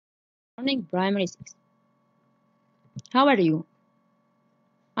Morning Primary 6. How are you?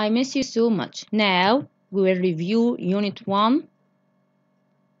 I miss you so much. Now we will review Unit 1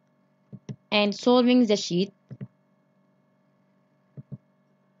 and solving the sheet.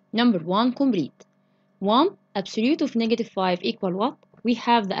 Number 1 complete. 1. Absolute of negative 5 equal what? We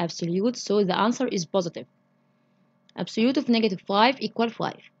have the absolute, so the answer is positive. Absolute of negative 5 equal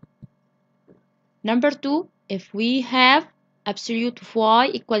 5. Number 2. If we have absolute of y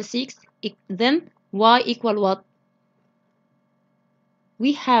equal 6, then y equal what?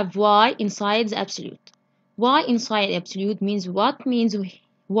 We have y inside the absolute. Y inside absolute means what? Means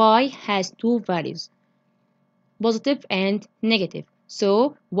y has two values, positive and negative.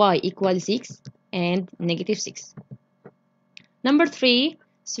 So y equals 6 and negative 6. Number 3,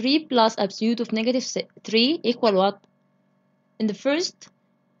 3 plus absolute of negative 3 equal what? In the first,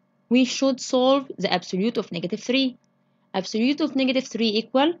 we should solve the absolute of negative 3. Absolute of negative 3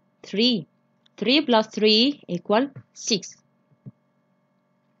 equal 3. 3 plus 3 equal 6.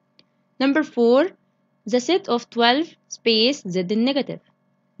 Number 4, the set of 12 space z in negative.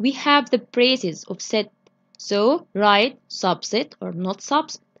 We have the braces of set, so write subset or not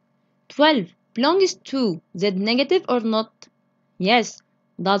subset. 12 belongs to z negative or not? Yes,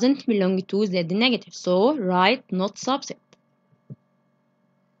 doesn't belong to z negative, so write not subset.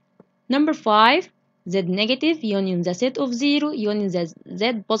 Number 5, z negative union the set of 0 union the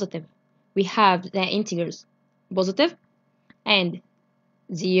z positive. We have the integers positive and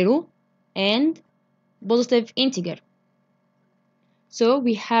 0 and positive integer. So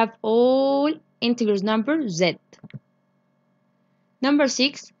we have all integers number z. Number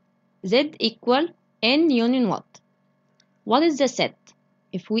 6, z equal n union what? What is the set?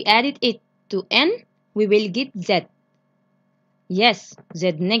 If we added it to n, we will get z. Yes,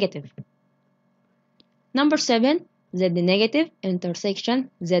 z negative. Number 7, z negative intersection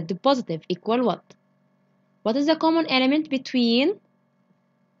z positive equal what? What is the common element between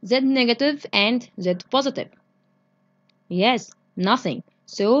z negative and z positive? Yes, nothing.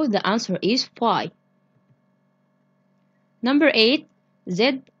 So the answer is phi. Number 8,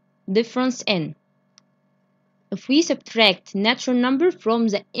 z difference n. If we subtract natural number from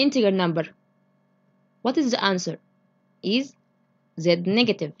the integer number, what is the answer? Is z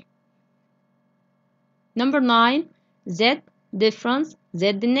negative. Number 9, z difference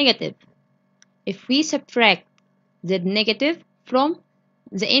z negative. If we subtract z negative from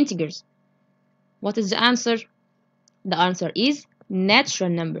the integers, what is the answer? The answer is natural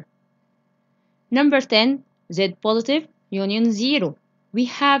number. Number 10, z positive union 0. We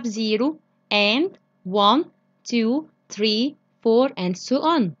have 0 and 1, 2, 3, 4, and so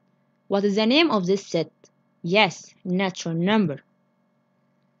on. What is the name of this set? Yes, natural number.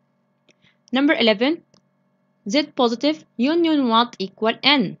 Number 11, z positive union what equal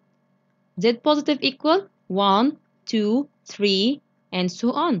n? Z positive equal 1, 2, 3, and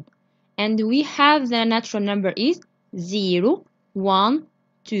so on. And we have the natural number is 0, 1,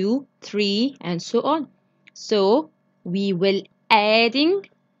 2, 3, and so on. So we will adding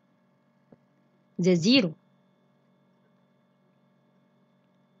the 0.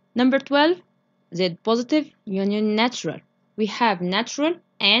 Number 12, Z positive union natural. We have natural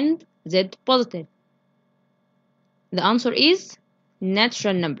and Z positive. The answer is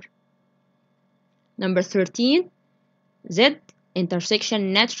natural number. Number 13, Z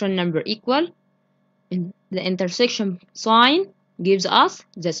intersection natural number equal. The intersection sign gives us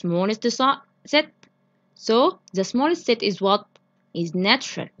the smallest set. So the smallest set is what? Is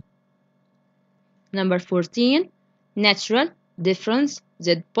natural. Number 14, natural difference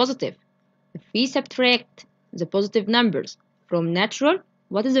Z positive. If we subtract the positive numbers from natural,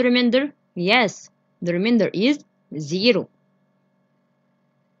 what is the remainder? Yes, the remainder is 0.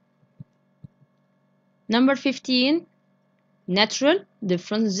 Number 15, natural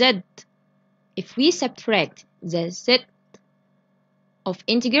difference Z. If we subtract the set of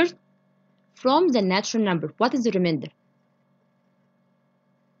integers from the natural number, what is the remainder?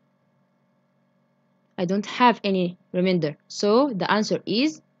 I don't have any remainder, so the answer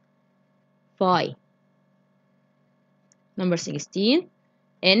is phi. Number 16,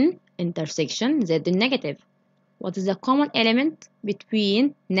 n intersection z negative. What is the common element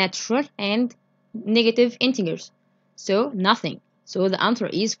between natural and negative integers? So nothing. So the answer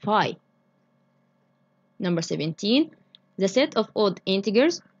is phi. Number 17, the set of odd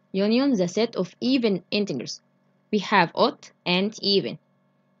integers union the set of even integers. We have odd and even.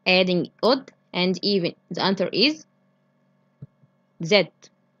 Adding odd and even, the answer is z.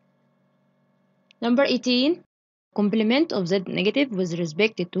 Number 18, complement of z negative with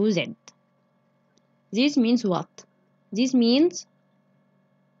respect to z. This means what? This means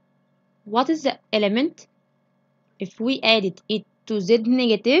What is the element? If we added it to z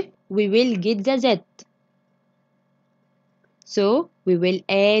negative, we will get the z. So we will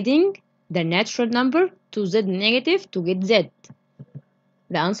adding the natural number to z negative to get z.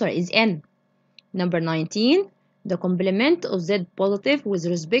 The answer is n. Number 19, the complement of z positive with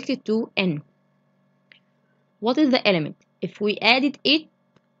respect to n. What is the element? If we added it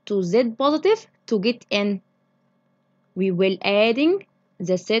to z positive to get n, we will adding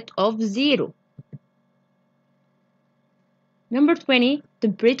the set of 0. Number 20,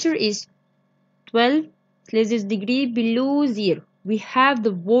 temperature is 12 Celsius degree below 0. We have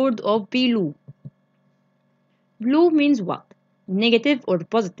the word of below. Below means what? Negative or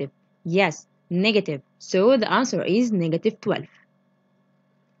positive? Yes, negative. So the answer is negative 12.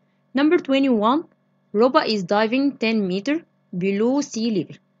 Number 21, Roba is diving 10 meters below sea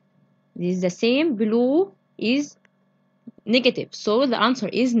level. This is the same, below is negative. So the answer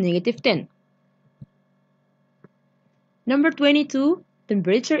is negative 10. Number 22,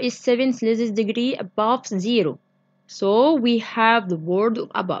 temperature is 7 Celsius degree above 0. So we have the word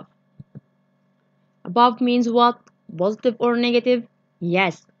of above. Above means what? Positive or negative?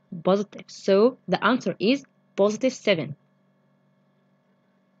 Yes, positive. So the answer is positive 7.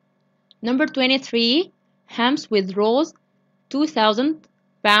 Number 23, Hams withdraws 2,000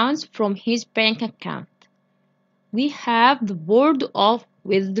 pounds from his bank account. We have the word of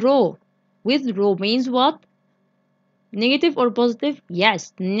withdraw. Withdraw means what? Negative or positive?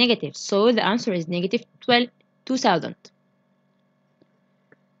 Yes, negative. So the answer is negative 2,000.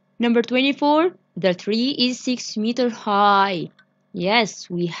 Number 24, the tree is 6 meters high. Yes,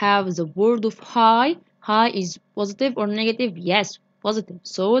 we have the word of high. High is positive or negative? Yes, positive.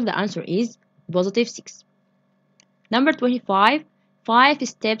 So the answer is positive 6. Number 25, 5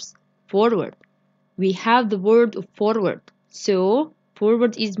 steps forward. We have the word of forward. So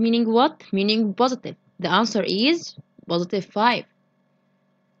forward is meaning what? Meaning positive. The answer is positive 5.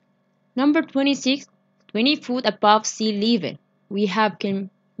 Number 26, 20 foot above sea level. We have the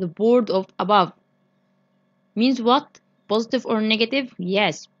word of above. Means what? Positive or negative?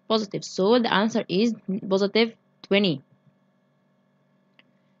 Yes, positive. So the answer is positive 20.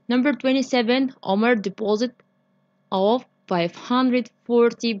 Number 27, Omar deposit of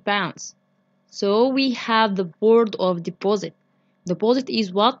 540 pounds. So we have the word of deposit. Deposit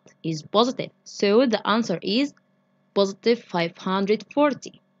is what? Is positive. So the answer is positive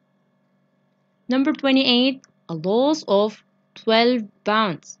 540. Number 28, a loss of 12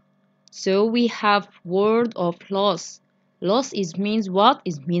 pounds. So we have word of loss. Loss is means what?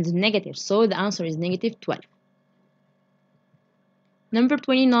 It means negative. So the answer is negative 12. Number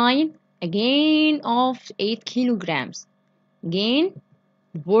 29, a gain of 8 kilograms. Gain,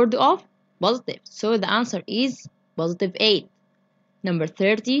 word of positive. So the answer is positive 8. Number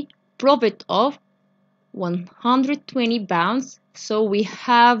 30, profit of 120 pounds. So we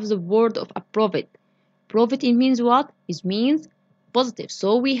have the word of a profit. Profit it means what? It means positive.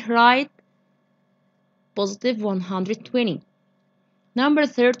 So we write positive 120. Number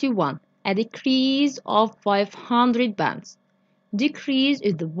 31, a decrease of 500 pounds. Decrease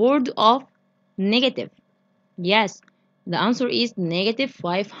is the word of negative. Yes, the answer is negative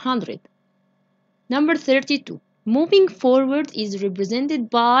 500. Number 32, moving forward is represented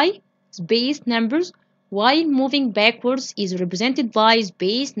by space numbers, while moving backwards is represented by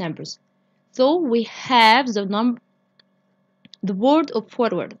space numbers. So we have the word of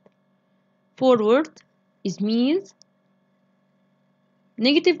forward. Forward is means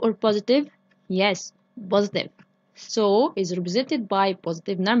negative or positive? Yes, positive. So is represented by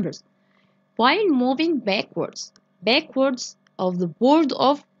positive numbers. While moving backwards, backwards of the word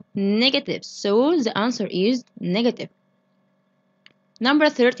of negative. So the answer is negative. Number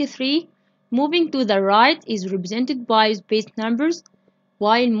 33, moving to the right is represented by space numbers,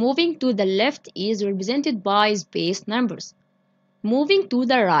 while moving to the left is represented by space numbers. Moving to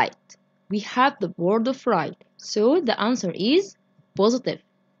the right, we have the word of right. So the answer is positive.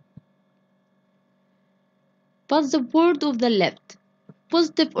 But the word of the left,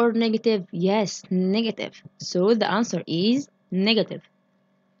 positive or negative? Yes, negative. So the answer is negative.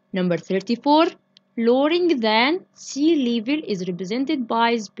 Number 34, lowering than sea level is represented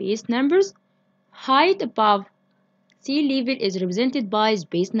by space numbers. Height above sea level is represented by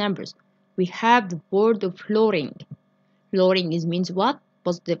space numbers. We have the word of lowering. Lowering is means what?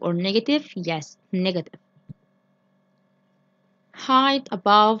 Positive or negative? Yes, negative. Height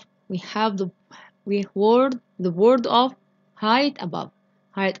above, we have the word of height above.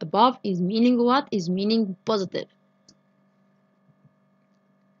 Height above is meaning what? Is meaning positive.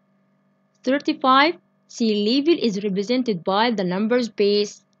 35, sea level is represented by the number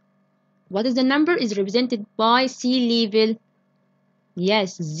space. What is the number is represented by sea level?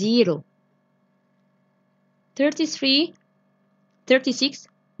 Yes, 0. 33, 36.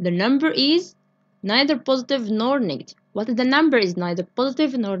 The number is neither positive nor negative. What is the number is neither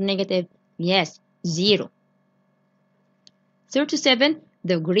positive nor negative? Yes, 0. 37.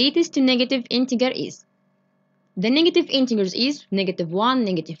 The greatest negative integer is. The negative integers is -1,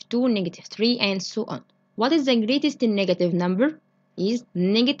 -2, -3, and so on. What is the greatest negative number? Is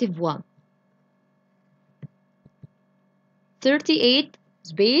 -1. 38.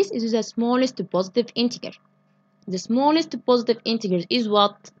 Space is the smallest positive integer. The smallest positive integer is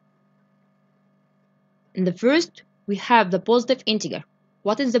what? In the first, we have the positive integer.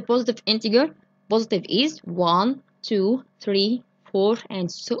 What is the positive integer? Positive is 1, 2, 3, 4, and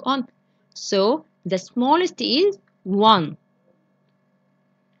so on. So, the smallest is 1.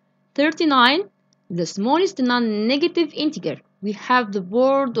 39. The smallest non-negative integer. We have the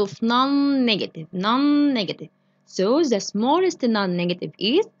word of non-negative. Non-negative. So, the smallest non-negative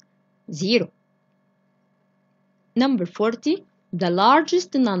is 0. Number 40. The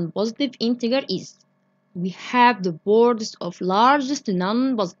largest non-positive integer is. We have the words of largest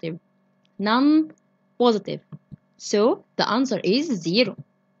non-positive. Non-positive. So the answer is 0.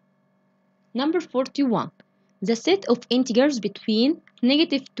 Number 41. The set of integers between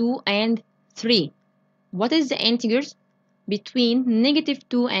 -2 and 3. What is the integers between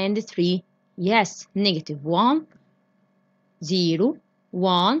 -2 and 3? Yes, -1, 0,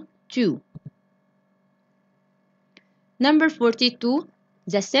 1, 2. Number 42.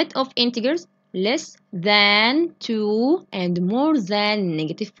 The set of integers less than 2 and more than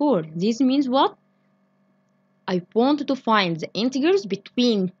 -4. This means what? I want to find the integers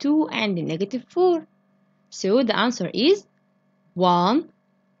between 2 and -4. So the answer is 1,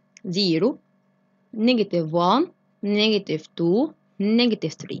 0, -1, -2,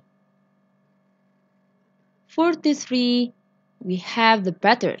 -3. 43. We have the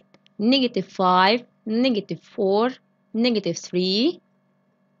pattern -5, -4, -3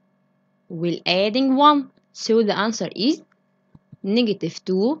 will adding 1. So the answer is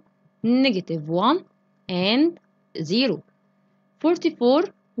 -2, -1, and 0. 44.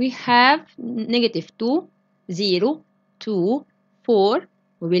 We have -2, 0, 2, 4.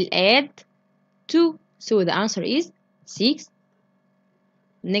 We will add 2. So the answer is 6.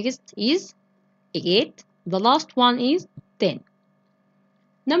 Next is 8. The last one is 10.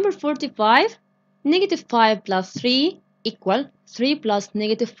 Number 45. -5 plus 3 equal 3 plus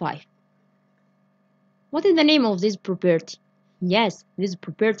 -5. What is the name of this property? Yes, this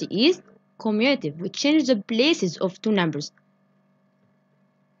property is commutative. We change the places of two numbers.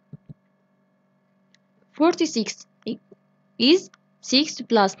 46 is 6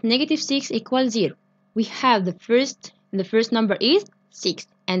 plus -6 equals 0. We have the first number is 6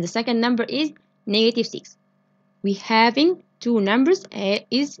 and the second number is -6. We having two numbers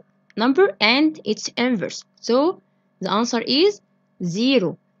is number and its inverse. So the answer is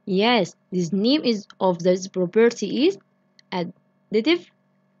 0. Yes, this name is of this property is additive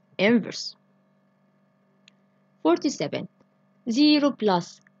inverse. 47. 0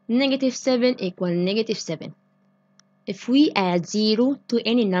 plus -7 equal -7. If we add 0 to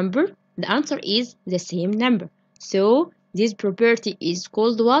any number, the answer is the same number. So this property is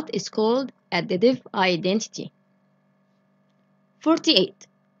called what? It's called additive identity. 48.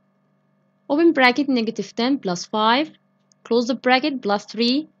 Open bracket -10 plus 5, close the bracket plus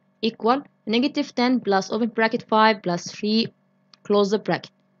 3 equal -10 plus open bracket 5 plus 3, close the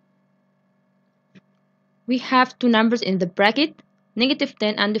bracket. We have two numbers in the bracket,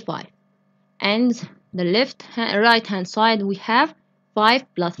 -10 and 5. And the right hand side we have 5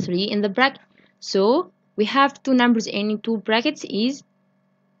 plus 3 in the bracket. So we have two numbers in two brackets is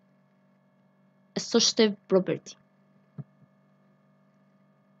associative property.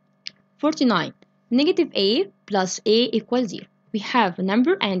 49. -a plus a equals 0. We have a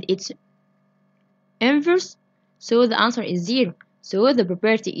number and its inverse, so the answer is 0. So the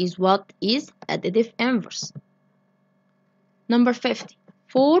property is what is additive inverse. Number 50.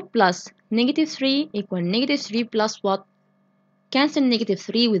 4 plus -3 equal -3 plus what? Cancel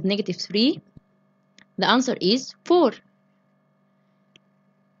 -3 with -3. The answer is 4.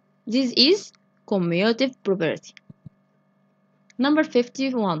 This is commutative property. Number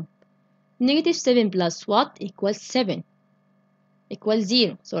 51. -7 plus what equals 7 equals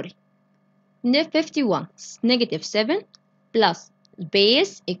 0. Sorry. 51. -7 plus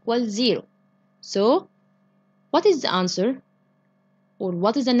base equals 0. So what is the answer? Or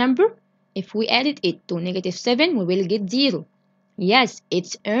what is the number? If we added it to -7, we will get 0. Yes,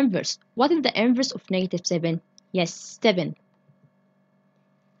 it's inverse. What is the inverse of -7? Yes, 7.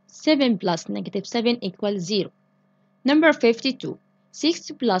 7 plus negative 7 equals 0. Number 52.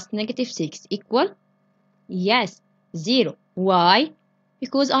 6 plus negative 6 equal? Yes, 0. Why?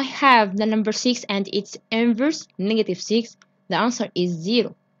 Because I have the number 6 and its inverse, negative 6. The answer is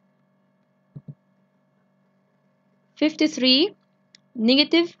 0. 53.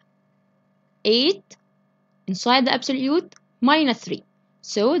 Negative 8 inside the absolute minus 3.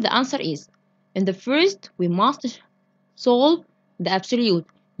 So the answer is, in the first, we must solve the absolute.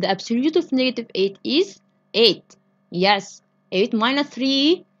 The absolute of negative 8 is 8. Yes, 8 minus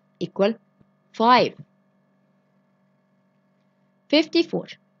 3 equal 5. 54.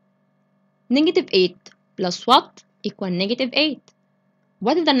 Negative 8 plus what? Equal negative 8.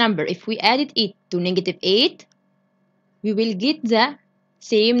 What is the number? If we added it to negative 8, we will get the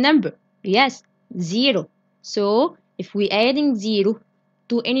same number. Yes, 0. So, if we adding 0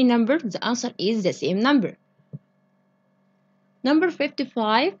 to any number, the answer is the same number. Number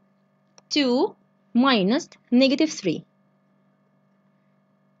 55, 2 minus negative 3.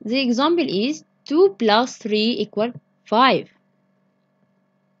 The example is 2 plus 3 equal 5.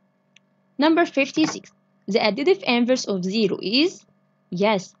 Number 56. The additive inverse of 0 is,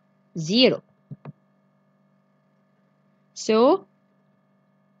 yes, 0. So,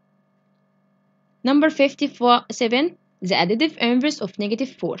 number 57. The additive inverse of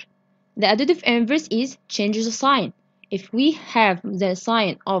negative 4. The additive inverse is change the sign. If we have the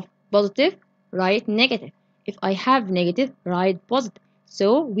sign of positive, write negative. If I have negative, write positive.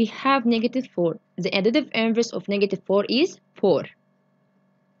 So, we have negative 4. The additive inverse of negative 4 is 4.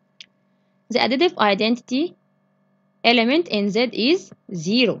 The additive identity element in Z is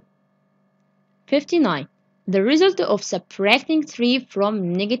 0. 59. The result of subtracting 3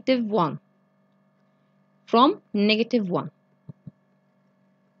 from negative 1. From negative 1.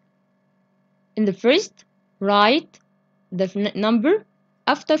 In the first, write the number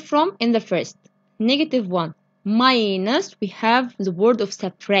after from in the first. Negative 1 minus, we have the word of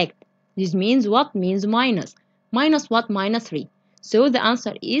subtract. This means what? Means minus. Minus what? Minus 3. So the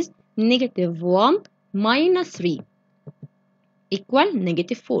answer is negative 1 minus 3 equal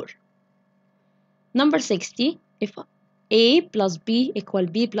negative 4. Number 60. If A plus B equal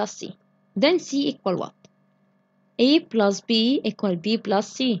B plus C, then C equal what? A plus B equal B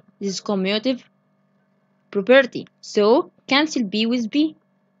plus C. This is commutative property. So cancel B with B.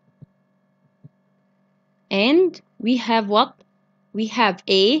 And we have what? We have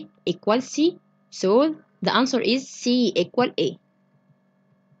A equal C. So the answer is C equal A.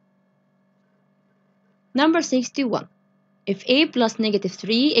 Number 61. If A plus negative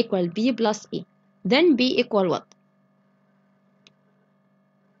 3 equal B plus A, then B equal what?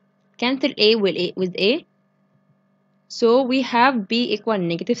 Cancel A with A. So we have B equal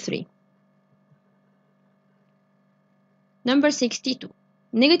negative 3. Number 62.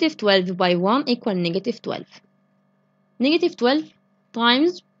 Negative 12 by 1 equal negative 12. Negative 12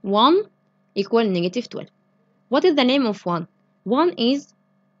 times 1 equal negative 12. What is the name of 1? 1 is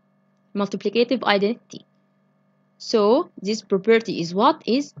multiplicative identity. So this property is what?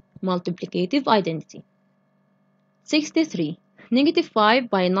 Is multiplicative identity. 63. Negative 5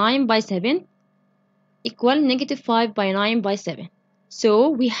 by 9 by 7 equal negative 5 by 9 by 7. So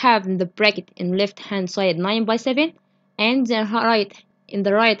we have in the bracket in left hand side 9 by 7, and in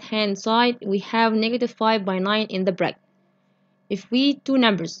the right hand side we have negative 5 by 9 in the bracket. If we two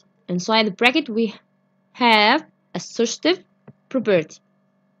numbers inside the bracket, we have associative property.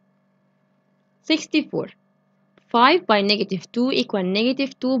 64. 5 by negative 2 equal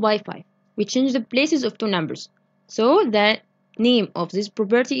negative 2 by 5. We change the places of two numbers. So the name of this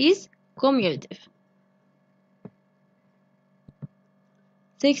property is commutative.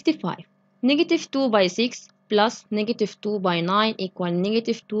 65. Negative 2 by 6 plus negative 2 by 9 equal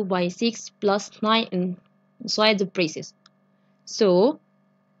negative 2 by 6 plus 9 inside the braces. So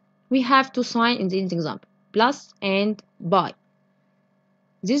we have to sign in this example, plus and by.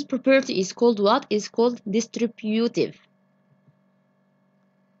 This property is called what? Is called distributive.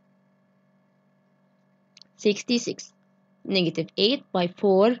 66. Negative 8 by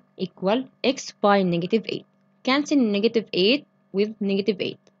 4 equal x by negative 8. Cancel negative 8 with negative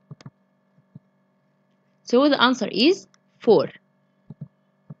 8. So the answer is 4.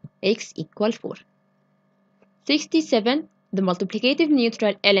 X equal 4. 67. The multiplicative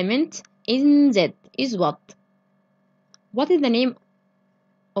neutral element in Z is what? What is the name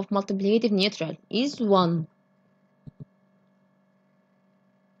of multiplicative neutral? Is 1.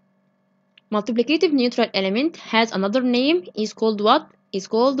 Multiplicative neutral element has another name, is called what? Is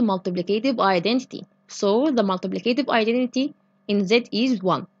called multiplicative identity. So the multiplicative identity in Z is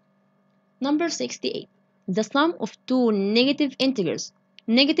 1. Number 68. The sum of two negative integers,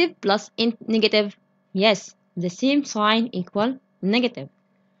 Negative plus negative. Yes, the same sign equal negative.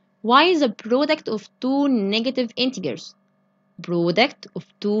 Why is the product of two negative integers? Product of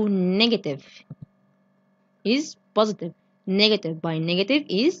two negative is positive. Negative by negative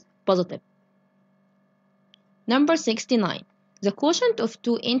is positive. Number 69. The quotient of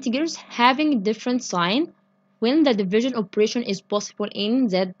two integers having different sign when the division operation is possible in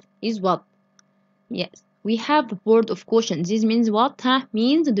Z is what? Yes, we have the word of quotient. This means what?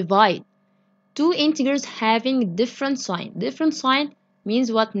 Means divide. Two integers having different sign. Different sign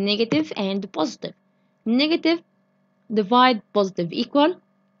means what? Negative and positive. Negative divide positive equal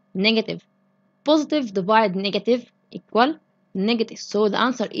negative. Positive divide negative equal negative. So the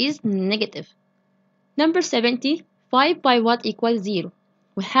answer is negative. Number 70. 5 by what equals 0?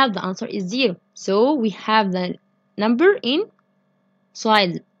 We have the answer is 0. So we have the number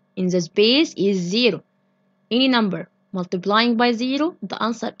inside in the space is 0. Any number multiplying by 0, the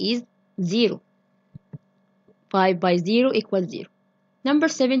answer is 0. 5 by 0 equals 0. Number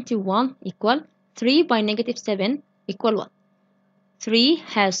 71 equal 3 by negative 7 equal what? 3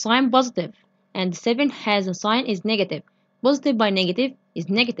 has sign positive and 7 has a sign is negative. Positive by negative is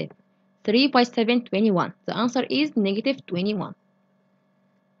negative. 3 by 7, 21. The answer is negative 21.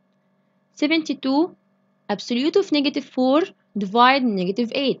 72. Absolute of negative 4 divide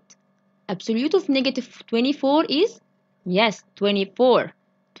negative 8. Absolute of negative 24 is? Yes, 24.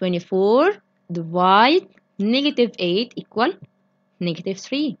 24 divide negative 8 equal negative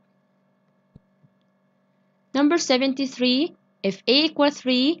 3. Number 73. If A equal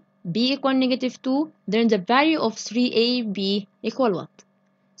 3, B equal negative 2, then the value of 3AB equal what?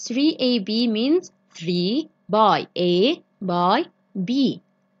 3AB means 3 by A by B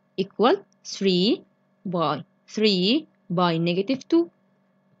equal 3 by negative 2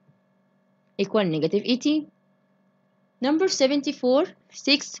 equal negative 18. Number 74,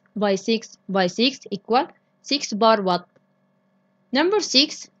 6 by 6 by 6 equal 6 bar what? Number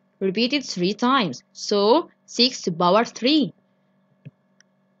 6 repeated 3 times, so 6 power 3.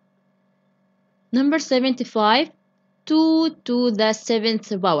 Number 75, 2 to the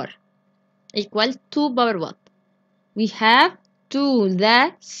 7th power equal 2 power what? We have 2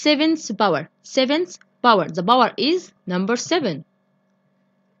 the 7th power. 7th power. The power is number 7.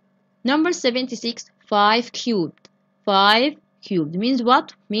 Number 76, 5 cubed. 5 cubed means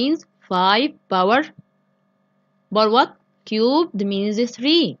what? Means 5 power. Power what? Cubed means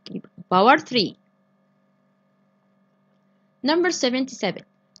 3. Power 3. Number 77,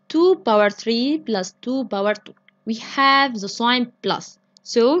 2 power 3 plus 2 power 2. We have the sign plus.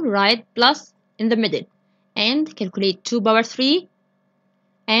 So write plus in the middle and calculate 2 power 3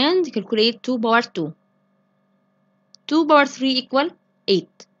 and calculate 2 power 2. 2 power 3 equal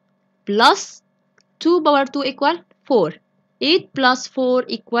 8 plus 2 power 2 equal 4. 8 plus 4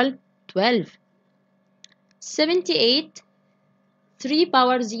 equal 12. 78, 3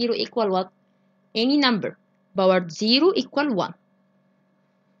 power 0 equal what? Any number. Power 0 equal 1.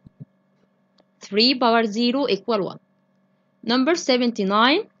 3 power 0 equal 1. Number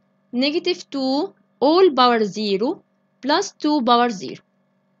 79, negative 2 all power 0 plus 2 power 0.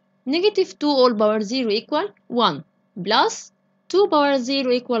 Negative 2 all power 0 equal 1 plus 2 power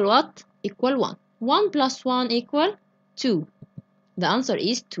 0 equal what? Equal 1. 1 plus 1 equal 2. The answer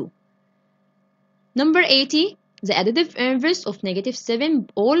is 2. Number 80, the additive inverse of negative 7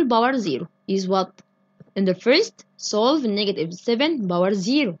 all power 0 is what? In the first, solve negative 7 power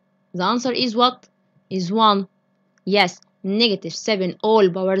 0. The answer is what? Is 1. Yes, negative 7 all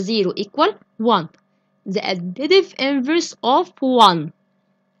power 0 equal 1. The additive inverse of 1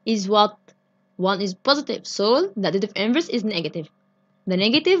 is what? 1 is positive, so the additive inverse is negative. The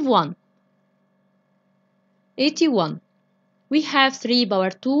negative 1. 81. We have 3 power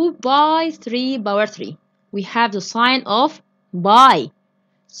 2 by 3 power 3. We have the sign of by.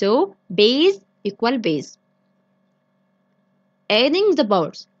 So base equal base. Adding the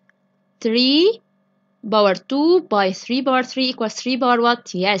powers. 3 power 2 by 3 power 3 equals 3 power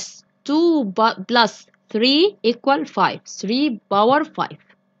what? Yes. 2 plus 3 equal 5. 3 power 5.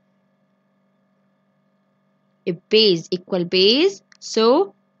 If base equal base,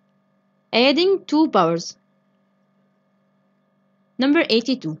 so adding 2 powers. Number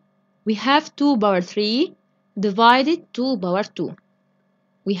 82. We have 2 power 3 divided 2 power 2.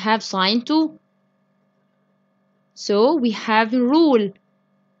 We have sign 2. So we have rule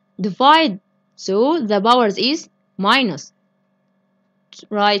divide. So the powers is minus.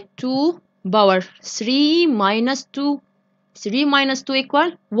 Write 2 power 3 minus 2. 3 minus 2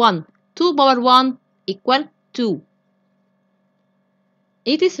 equal 1. 2 power 1 equal 2.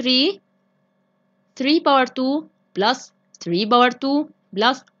 83. 3 power 2 plus 3 power 2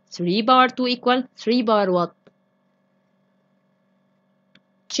 plus 3 power 2 equal 3 power what?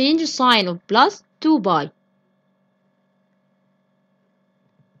 Change sign of plus 2 by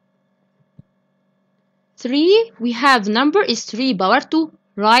 3. We have number is 3 power 2.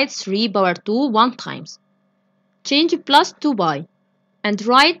 Write 3 power 2 1 times. Change plus 2 by and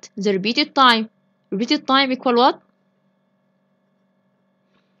write the repeated time. Repeated time equal what?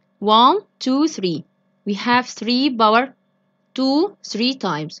 1, 2, 3. We have 3 power 2 3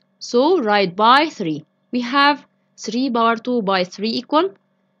 times. So write by 3. We have 3 power 2 by 3 equal?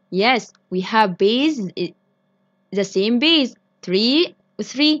 Yes, we have base, the same base, 3 with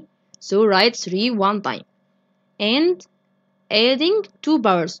 3. So write 3 1 time. And adding 2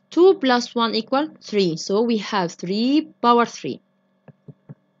 powers, 2 plus 1 equal 3. So we have 3 power 3.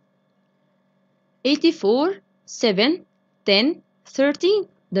 84, 7, 10, 13.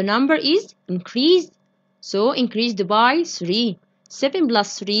 The number is increased. So increased by 3. 7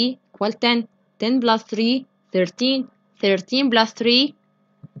 plus 3 equal 10. 10 plus 3, 13. 13 plus 3,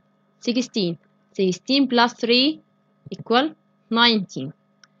 16. 16 plus 3 equal 19.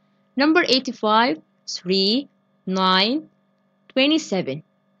 Number 85, 3, 9, 27.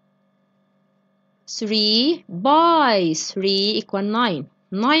 3 by 3 equal 9.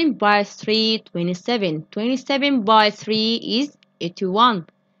 9 by 3, 27. 27 by 3 is 81.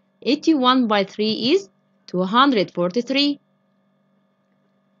 81 by 3 is 243.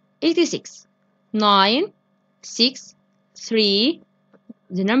 86. 9, 6, 3.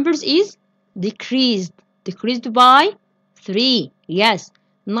 The numbers is decreased. Decreased by 3. Yes.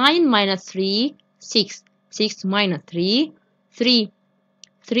 9 minus 3, 6. 6 minus 3, 3.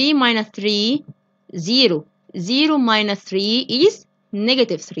 3 minus 3, 0. 0 minus 3 is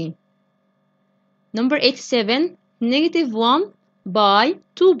negative 3. Number 87, negative 1 by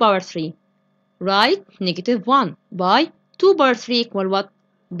 2 power 3. Write negative 1 by 2 power 3 equal what?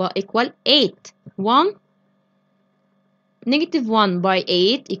 Equal 8. 1. Negative 1 by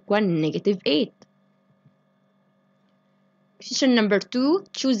 8 equal negative 8. Question number 2.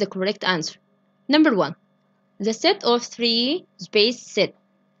 Choose the correct answer. Number 1. The set of 3 space set.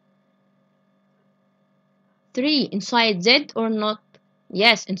 3 inside Z or not?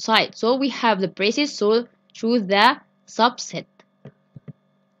 Yes, inside. So we have the braces, so choose the subset.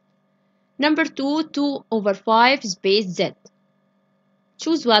 Number 2, 2 over 5 space Z.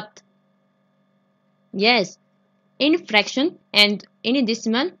 Choose what? Yes, any fraction and any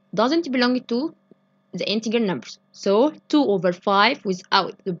decimal doesn't belong to the integer numbers. So 2 over 5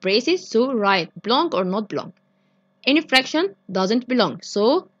 without the braces, so write belong or not belong. Any fraction doesn't belong,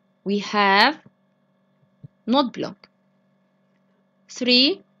 so we have not belong.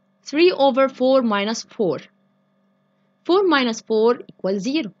 3 over 4 minus 4. 4 minus 4 equals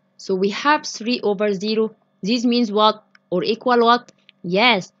 0. So we have 3 over 0. This means what? Or equal what?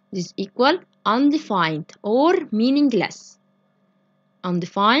 Yes, this equal undefined or meaningless.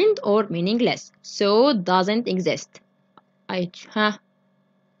 Undefined or meaningless. So doesn't exist.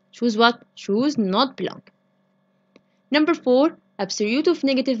 Choose what? Choose not belong. Number 4, absolute of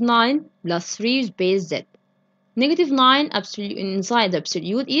negative 9 plus 3 space Z. Negative 9 absolute inside the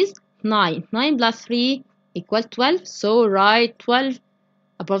absolute is 9. 9 plus 3 equal 12. So write 12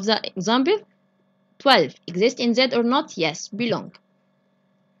 above the example. 12 exists in Z or not? Yes, belong.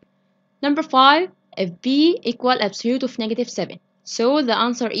 Number 5, if B equal absolute of negative 7. So the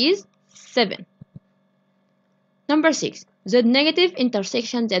answer is 7. Number 6, Z negative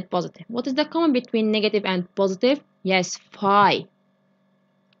intersection Z positive. What is the common between negative and positive? Yes, phi.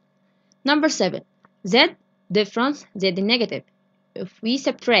 Number 7, Z difference Z negative. If we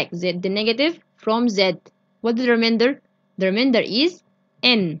subtract Z negative from Z, what is the remainder? The remainder is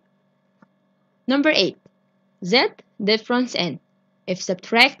N. Number 8, Z difference N. If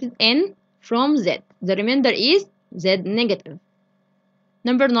subtracted N from Z, the remainder is Z negative.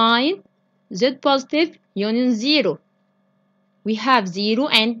 Number 9, Z positive union 0. We have 0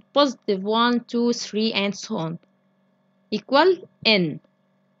 and positive 1, 2, 3 and so on. Equal N.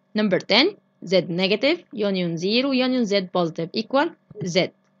 Number 10, Z negative union 0 union Z positive equal Z.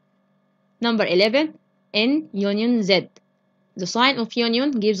 Number 11, N union Z. The sign of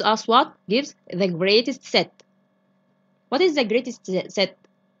union gives us what? Gives the greatest set. What is the greatest set?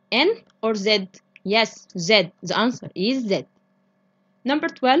 N or Z? Yes, Z. The answer is Z. Number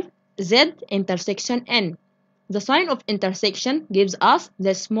 12, Z intersection N. The sign of intersection gives us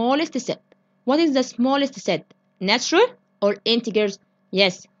the smallest set. What is the smallest set? Natural or integers?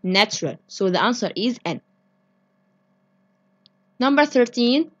 Yes, natural. So the answer is N. Number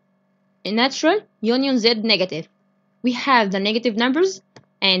 13, natural union Z negative. We have the negative numbers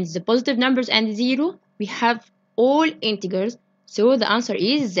and the positive numbers and 0. We have all integers. So the answer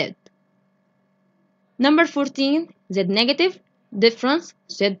is Z. Number 14, Z negative, difference,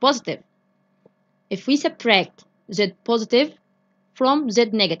 Z positive. If we subtract Z positive from Z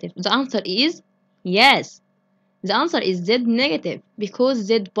negative, the answer is yes. The answer is Z negative because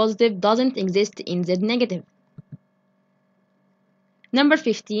Z positive doesn't exist in Z negative. Number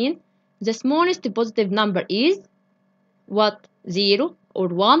 15, the smallest positive number is what? 0 or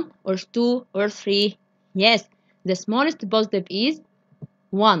 1 or 2 or 3? Yes, the smallest positive is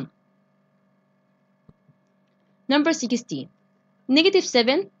 1. Number 16, negative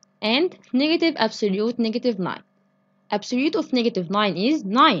 7 and negative absolute negative 9. Absolute of negative 9 is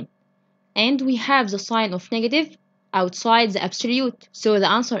 9. And we have the sign of negative outside the absolute. So the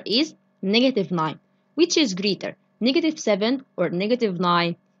answer is negative 9. Which is greater, negative 7 or negative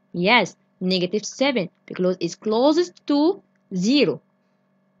 9? Yes, negative 7 because it's closest to 0.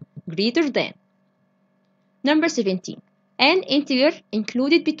 Greater than. Number 17. An integer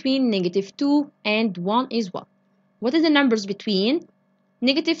included between negative 2 and 1 is what? What is the numbers between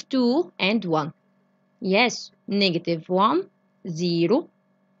negative 2 and 1? Yes, negative 1, 0.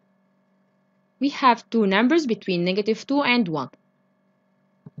 We have two numbers between negative 2 and 1.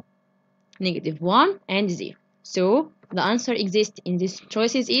 Negative 1 and 0. So the answer exists in these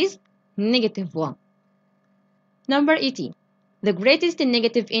choices is negative 1. Number 18. The greatest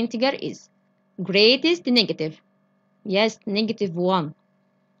negative integer is greatest negative. Yes, negative 1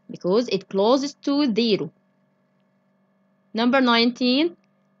 because it closes to 0. Number 19.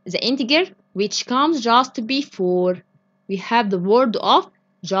 The integer which comes just before. We have the word of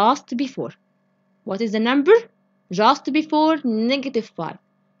just before. What is the number? Just before negative 5.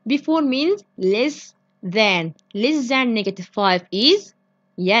 Before means less than. Less than negative 5 is,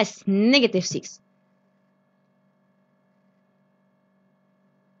 yes, negative 6.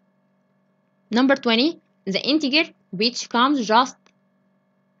 Number 20, the integer which comes just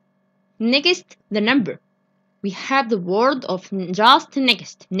next the number. We have the word of just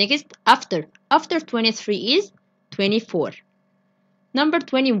next. Next after. After 23 is 24. Number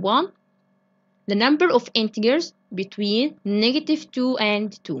 21, the number of integers between negative 2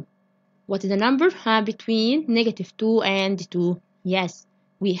 and 2. What is the number between negative 2 and 2? Yes,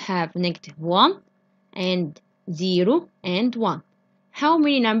 we have negative 1 and 0 and 1. How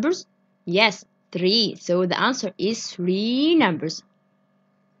many numbers? Yes, 3. So the answer is 3 numbers.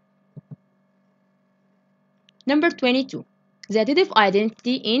 Number 22. The additive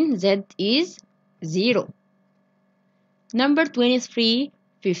identity in Z is 0. Number 23.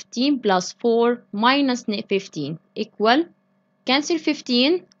 15 plus 4 minus 15 equal, cancel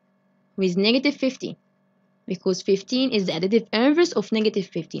 15 with negative 15 because 15 is the additive inverse of negative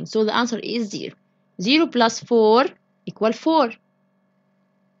 15. So the answer is 0. 0 plus 4 equal 4.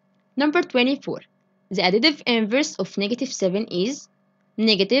 Number 24. The additive inverse of negative 7 is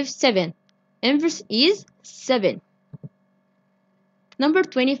negative 7. Inverse is 7. Number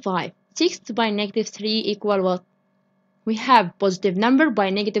 25. 6 by negative 3 equal what? We have positive number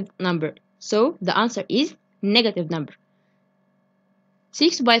by negative number. So the answer is negative number.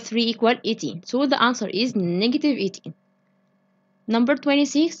 6 by 3 equal 18. So the answer is negative 18. Number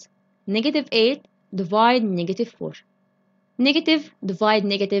 26. Negative 8 divide negative 4. Negative divide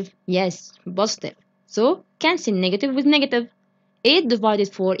negative. Yes, positive. So cancel negative with negative. 8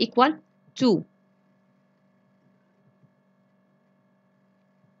 divided 4 equal 2.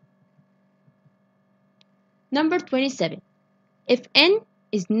 Number 27. If n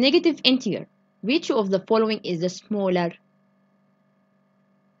is negative integer, which of the following is the smaller?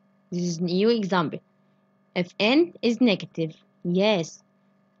 This is a new example. If n is negative, yes,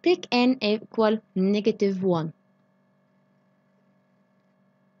 take n equal negative 1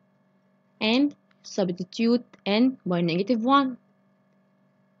 and substitute n by negative 1.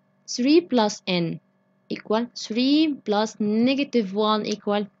 3 plus n equal 3 plus negative 1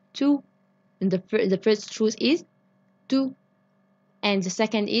 equal 2. And the first choice is 2. And the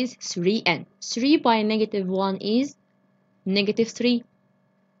second is 3n. 3 by negative 1 is negative 3.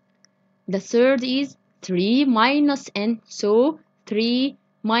 The third is 3 minus n. So 3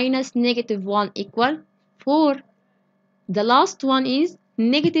 minus negative 1 equal 4. The last one is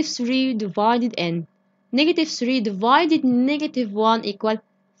negative 3 divided n. Negative 3 divided negative 1 equal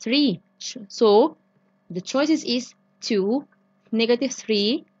 3. So the choices is 2, negative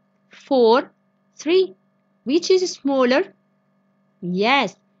 3, 4, 3. Which is smaller?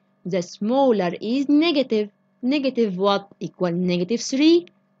 Yes, the smaller is negative. Negative what? Equal negative 3.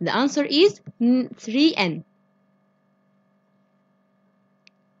 The answer is 3n.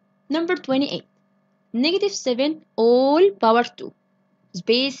 Number 28. Negative 7 all power 2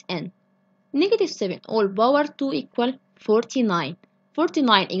 space n. Negative 7 all power 2 equal 49.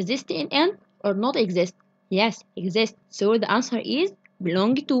 49 exists in N or not exist? Yes, exist. So the answer is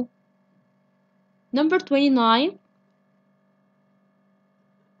belong to. Number 29,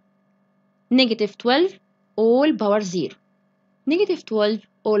 negative 12 all power 0. Negative 12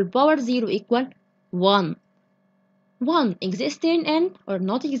 all power 0 equal 1. 1 exists in N or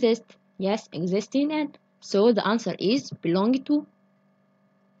not exist? Yes, exist in N. So the answer is belong to.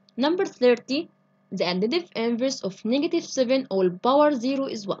 Number 30, the additive inverse of negative 7 all power 0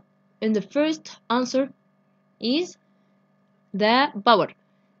 is what? And the first answer is the power.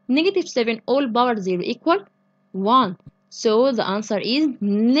 Negative 7 all power 0 equal 1. So the answer is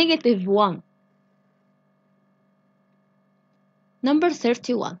negative 1. Number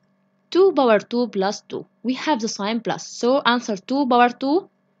 31. 2 power 2 plus 2. We have the sign plus. So answer 2 power 2.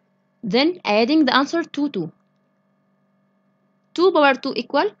 Then adding the answer to 2. 2 power 2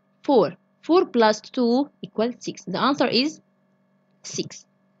 equal 4. 4 plus 2 equal 6. The answer is 6.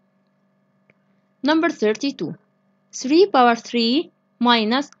 Number 32. 3 power 3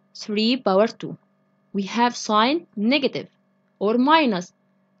 minus 3 power 2. We have sign negative or minus.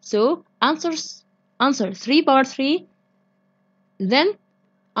 So answer 3 power 3. Then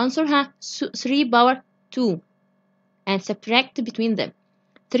answer 3 power 2 and subtract between them.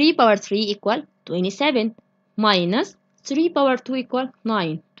 3 power 3 equal 27 minus 3 power 2 equal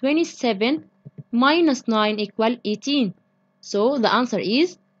 9. 27 minus 9 equal 18. So the answer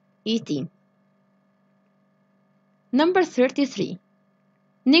is 18. Number 33.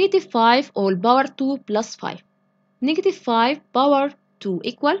 Negative 5 all power 2 plus 5. Negative 5 power 2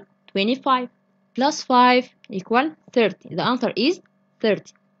 equal 25 plus 5 equal 30. The answer is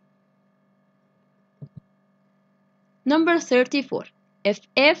 30. Number 34. If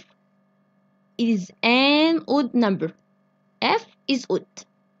f is an odd number, f is odd.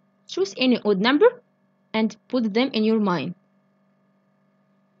 Choose any odd number and put them in your mind.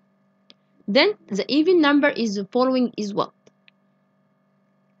 Then the even number is the following is what?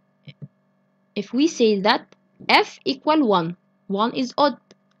 If we say that f equal 1, 1 is odd.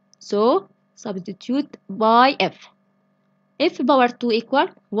 So substitute by f. F power 2 equal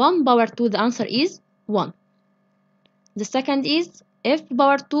 1 power 2, the answer is 1. The second is f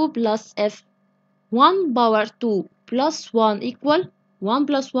power 2 plus f. 1 power 2 plus 1 equal 1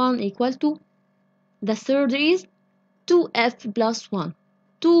 plus 1 equal 2. The third is 2f plus 1.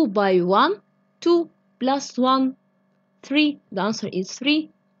 2 by 1, 2 plus 1, 3. The answer is 3.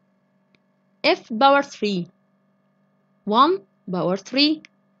 F power 3. 1 power 3.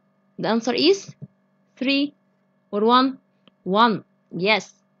 The answer is 3 or 1. 1.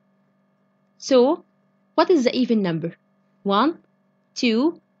 Yes. So, what is the even number? 1,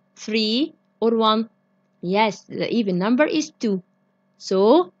 2, 3, or 1? Yes, the even number is 2.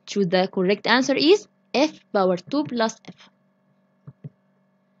 So, choose the correct answer is f power 2 plus f.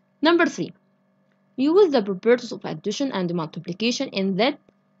 Number 3. Use the properties of addition and multiplication in that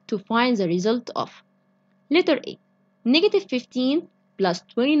to find the result of. Letter A. Negative 15 plus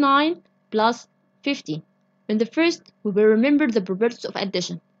 29 plus 15. In the first, we will remember the properties of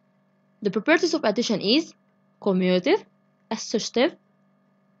addition. The properties of addition is commutative, associative,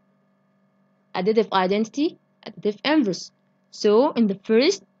 additive identity, additive inverse. So in the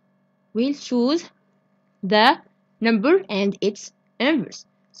first, we'll choose the number and its inverse.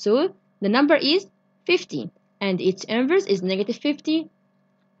 So the number is 15 and its inverse is negative 15.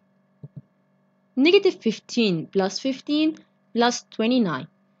 Negative 15 plus 15 plus 29.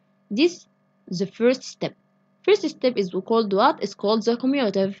 This is the first step. First step is called what? It's called the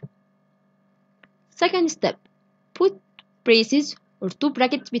commutative. Second step, put braces or two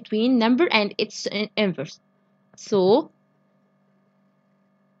brackets between number and its inverse. So,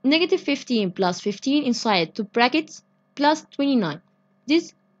 negative 15 plus 15 inside two brackets plus 29.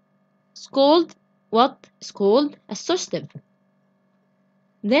 This is called what? It's called associative.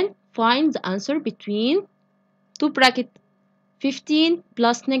 Then find the answer between two brackets. 15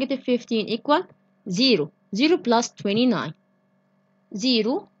 plus negative 15 equal 0. 0 plus 29.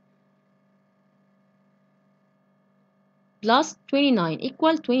 0 plus 29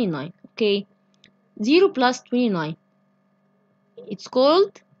 equal 29. Okay. 0 plus 29. It's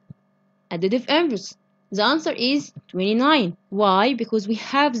called additive inverse. The answer is 29. Why? Because we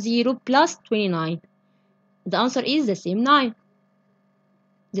have 0 plus 29. The answer is the same 9.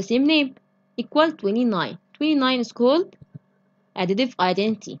 The same name. Equal 29. 29 is called additive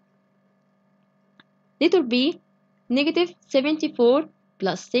identity. Letter B. Negative 74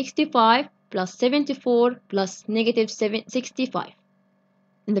 plus 65 plus 74 plus negative 65.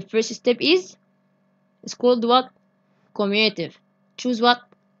 And the first step is called what? Commutative. Choose what?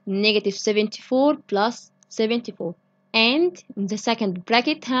 Negative 74 plus 74. and in the second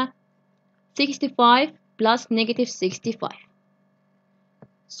bracket 65 plus negative 65.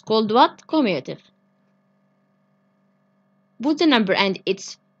 It's called what? Commutative. Put the number and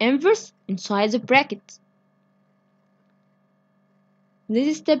its inverse inside the bracket.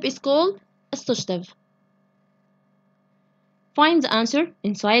 This step is called associative. Find the answer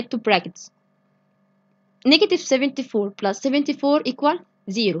inside two brackets. Negative 74 plus 74 equal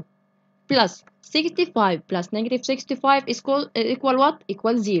 0. Plus 65 plus negative 65 is equal what?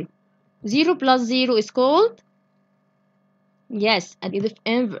 Equal 0. 0 plus 0 is called, yes, additive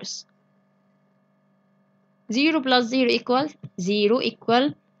inverse. 0 plus 0 equal 0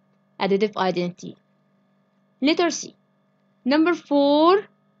 equal additive identity. Letter C. Number 4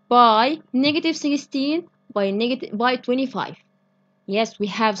 by negative 16 by 25. Yes, we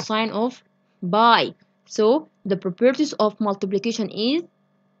have sign of by. So the properties of multiplication is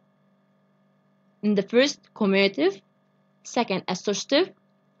in the first commutative, second associative,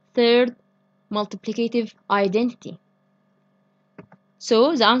 third multiplicative identity.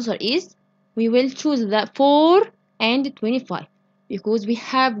 So the answer is we will choose the 4 and 25 because we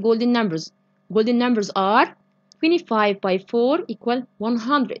have golden numbers. Golden numbers are 25 by 4 equal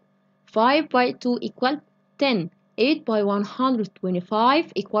 100, 5 by 2 equal 10, 8 by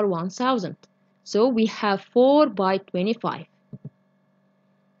 125 equal 1000. So we have 4 by 25.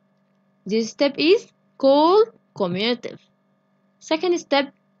 This step is called commutative. Second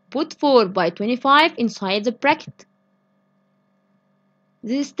step, put 4 by 25 inside the bracket.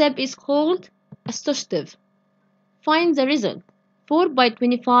 This step is called associative. Find the result. 4 by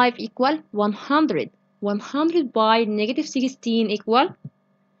 25 equal 100. 100 by negative 16 equal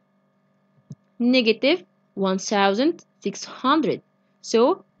negative 1600.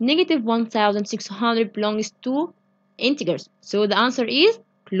 So negative 1600 belongs to integers. So the answer is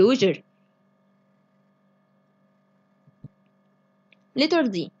closure. Letter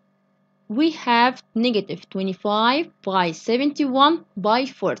D. We have negative 25 by 71 by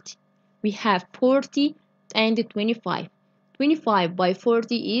 40. We have 40 and 25. 25 by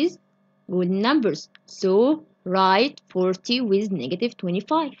 40 is good numbers. So write 40 with negative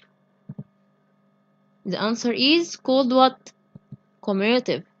 25. The answer is called what?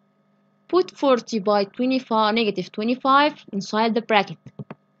 Commutative. Put 40 by 25 negative 25 inside the bracket.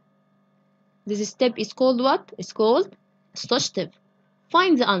 This step is called what? It's called associative.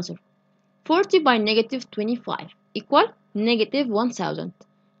 Find the answer. 40 by negative 25 equal negative 1000.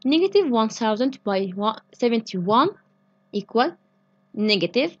 Negative 1000 by 71 equal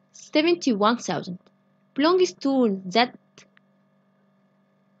negative 71,000. Belongs to that,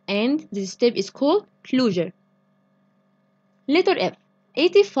 and this step is called closure. Letter F.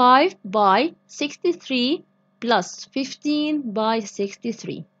 85 by 63 plus 15 by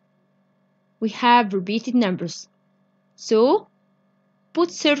 63. We have repeated numbers. So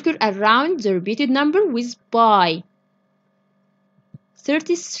put circle around the repeated number with by.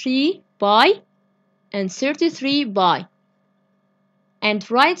 33 by and 33 by. And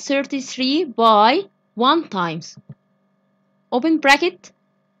write 33 by 1 times. Open bracket.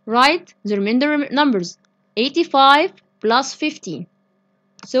 Write the remainder numbers. 85 plus 15.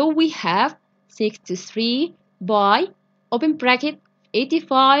 So we have 63 by, open bracket,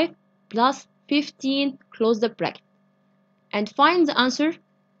 85 plus 15, close the bracket. And find the answer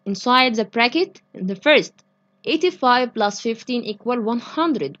inside the bracket in the first. 85 plus 15 equal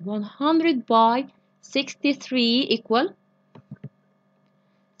 100. 100 by 63 equal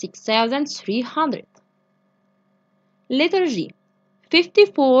 6,300. Letter G.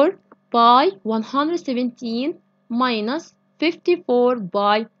 54 by 117 minus 54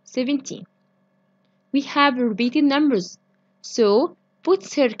 by 17. We have repeated numbers. So put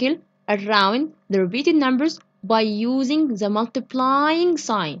circle around the repeated numbers by using the multiplying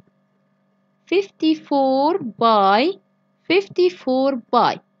sign. 54 by 54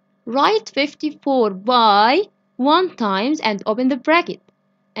 by. Write 54 by 1 times and open the bracket.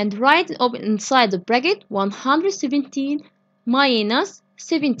 And write open inside the bracket 117 minus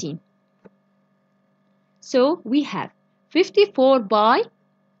 17. So we have 54 by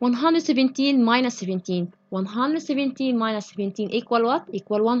 117 minus 17. 117 minus 17 equal what?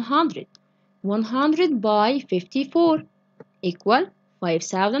 Equal 100. 100 by 54 equal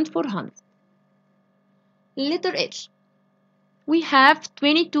 5,400. Letter H. We have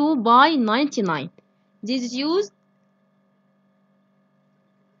 22 by 99. This is use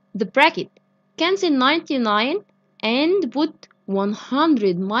the bracket. Cancel 99 and put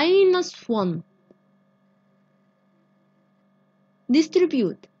 100 minus 1.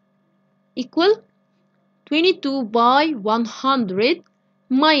 Distribute. Equal 22 by 100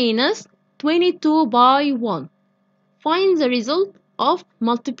 minus 22 by 1. Find the result of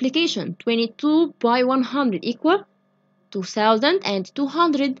multiplication. 22 by 100 equal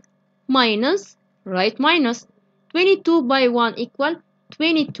 2200 minus, right, minus 22 by 1 equal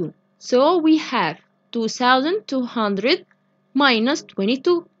 22. So we have 2200 minus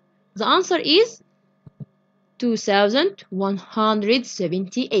 22. The answer is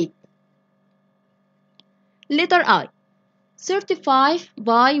 2178. Letter I. 35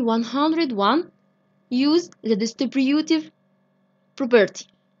 by 101. Use the distributive property.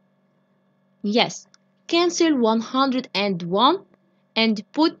 Yes, cancel 101 and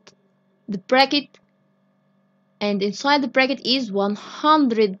put the bracket, and inside the bracket is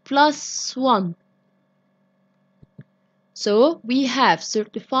 100 plus 1. So we have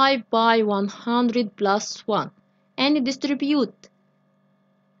 35 by 100 plus 1, and distribute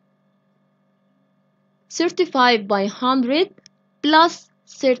 35 by 100 plus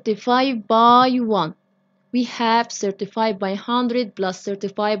 35 by 1. We have 35 by 100 plus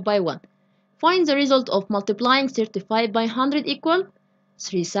 35 by 1. Find the result of multiplying 35 by 100 equal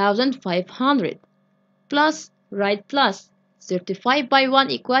 3500 plus, right, plus 35 by 1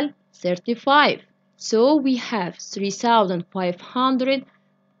 equal 35. So we have 3500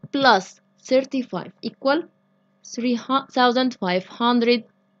 plus 35 equal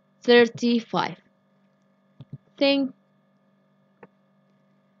 3535.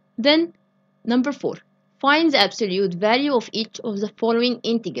 Then number 4. Find the absolute value of each of the following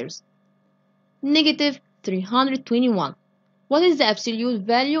integers. Negative 321. What is the absolute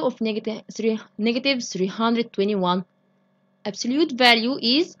value of negative 321? Absolute value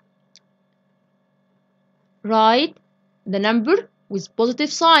is, write the number with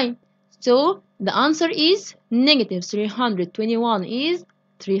positive sign. So the answer is negative 321 is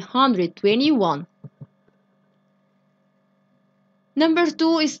 321. Number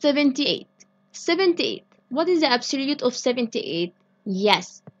 2 is 78. 78. What is the absolute of 78?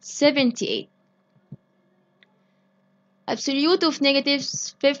 Yes, 78. Absolute of negative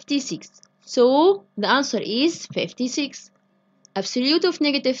 56. So the answer is 56. Absolute of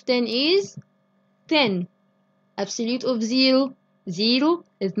negative 10 is 10. Absolute of 0. 0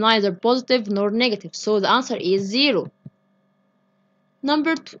 is neither positive nor negative. So the answer is 0.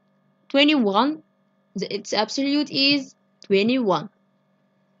 Number 21. Its absolute is 21.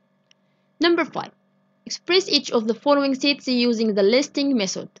 Number 5. Express each of the following sets using the listing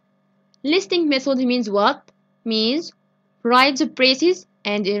method. Listing method means what? Means write the braces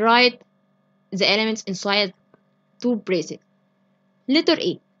and write the elements inside two braces. Letter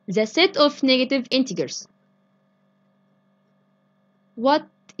A. The set of negative integers. What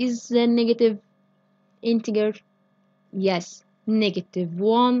is the negative integer? Yes, negative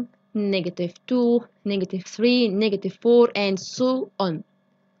 1, negative 2, negative 3, negative 4, and so on.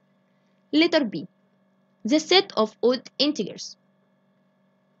 Letter B. The set of odd integers.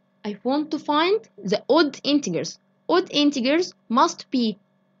 I want to find the odd integers. Odd integers must be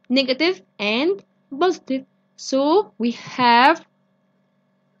negative and positive. So we have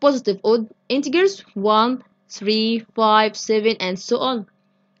positive odd integers 1, 3, 5, 7, and so on.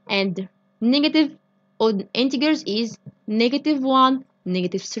 And negative odd integers is negative 1,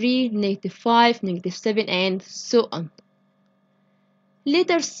 negative 3, negative 5, negative 7, and so on.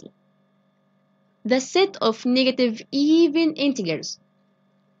 Letter C. The set of negative even integers.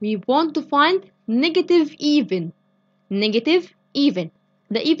 We want to find negative even. Negative even.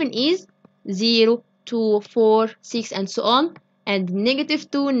 The even is 0, 2, 4, 6, and so on. And negative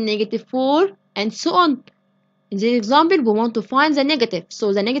 2, negative 4, and so on. In this example, we want to find the negative.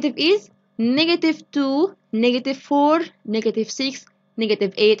 So the negative is negative 2, negative 4, negative 6,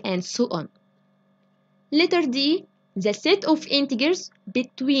 negative 8, and so on. Letter D. The set of integers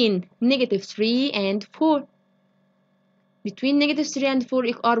between negative 3 and 4. Between negative 3 and 4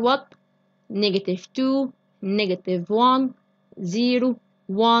 are what? Negative 2, negative 1, 0,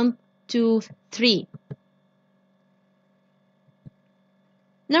 1, 2, 3.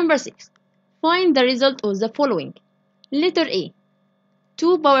 Number 6. Find the result of the following. Letter A.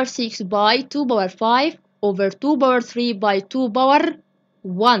 2 power 6 by 2 power 5 over 2 power 3 by 2 power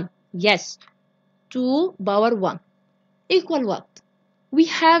 1. Yes, 2 power 1. Equal what? We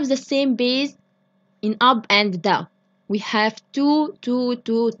have the same base in up and down. We have 2, 2,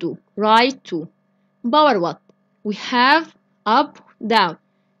 2, 2. Right, 2. Power what? We have up, down.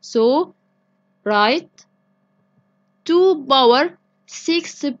 So, write 2 power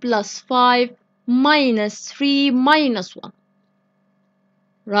 6 plus 5 minus 3 minus 1.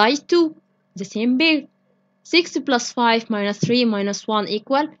 Write 2. The same base. 6 plus 5 minus 3 minus 1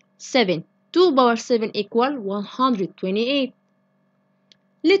 equal 7. 2 power 7 equal 128.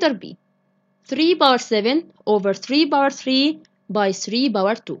 Letter B. 3 power 7 over 3 power 3 by 3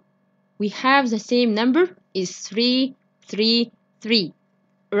 power 2. We have the same number is 3, 3, 3.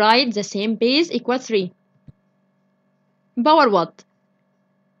 Write the same base equal 3. Power what?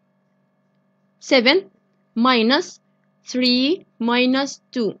 7 minus 3 minus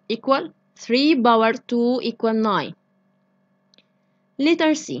 2 equal 3 power 2 equal 9.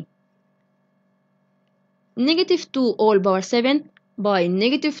 Letter C. Negative 2 all power 7 by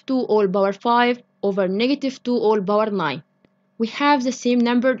negative 2 all power 5 over negative 2 all power 9. We have the same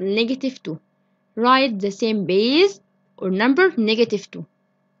number negative 2. Write the same base or number negative 2.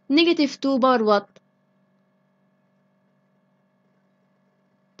 Negative 2 power what?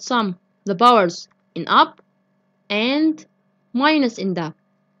 Sum the powers in up and minus in down.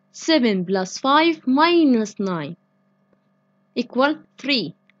 7 plus 5 minus 9 equal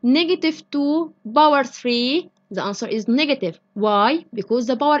 3. Negative 2 power 3, the answer is negative. Why? Because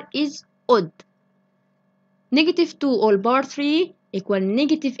the power is odd. Negative 2 all power 3 equal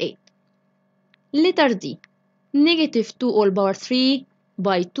negative 8. Letter D. Negative 2 all power 3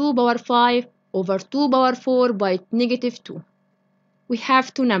 by 2 power 5 over 2 power 4 by negative 2. We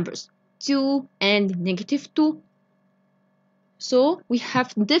have two numbers, 2 and negative 2. So we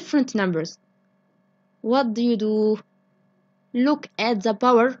have different numbers. What do you do? Look at the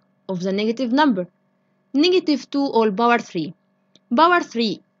power of the negative number. Negative 2 all power 3. Power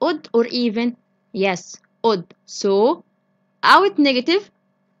 3, odd or even? Yes, odd. So, out negative,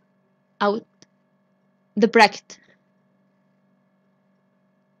 out the bracket.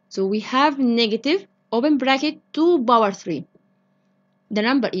 So we have negative, open bracket, 2 power 3. The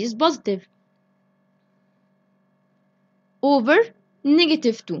number is positive. Over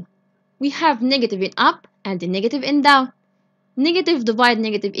negative 2. We have negative in up and negative in down. Negative divide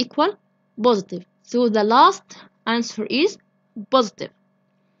negative equal positive. So the last answer is positive.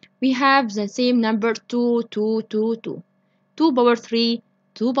 We have the same number 2, 2, 2, 2. 2 power 3,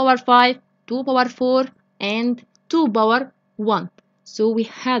 2 power 5, 2 power 4, and 2 power 1. So we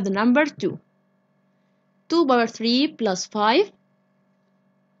have the number 2. 2 power 3 plus 5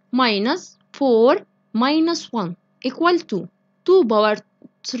 minus 4 minus 1 equal to 2 power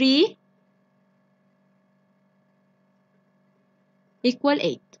 3 equal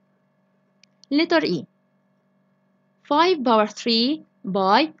 8. Letter E. 5 power 3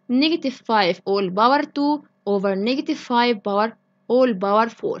 by negative 5 all power 2 over negative 5 power all power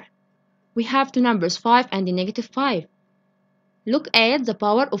 4. We have two numbers 5 and negative 5. Look at the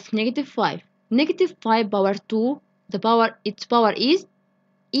power of negative 5. Negative 5 power 2, its power is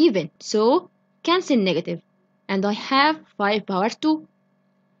even, so cancel negative. And I have 5 power 2.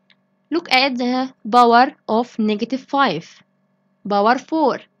 Look at the power of negative 5. Power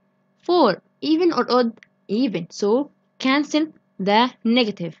 4. 4, even or odd? Even, so cancel the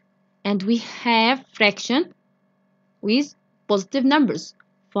negative. And we have fraction with positive numbers.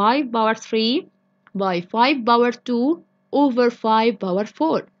 5 power 3 by 5 power 2 over 5 power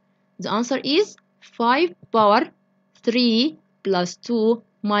 4. The answer is 5 power 3 plus 2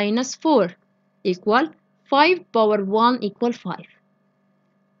 minus 4 equal 5 power 1 equal 5.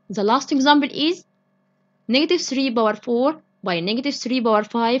 The last example is negative 3 power 4 by negative 3 power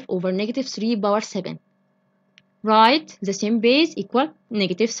 5 over negative 3 power 7. Write the same base equal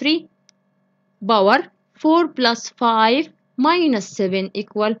negative 3. Power 4 plus 5 minus 7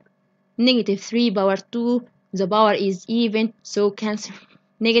 equal negative 3 power 2. The power is even, so cancel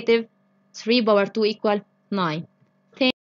negative 3 power 2 equal 9.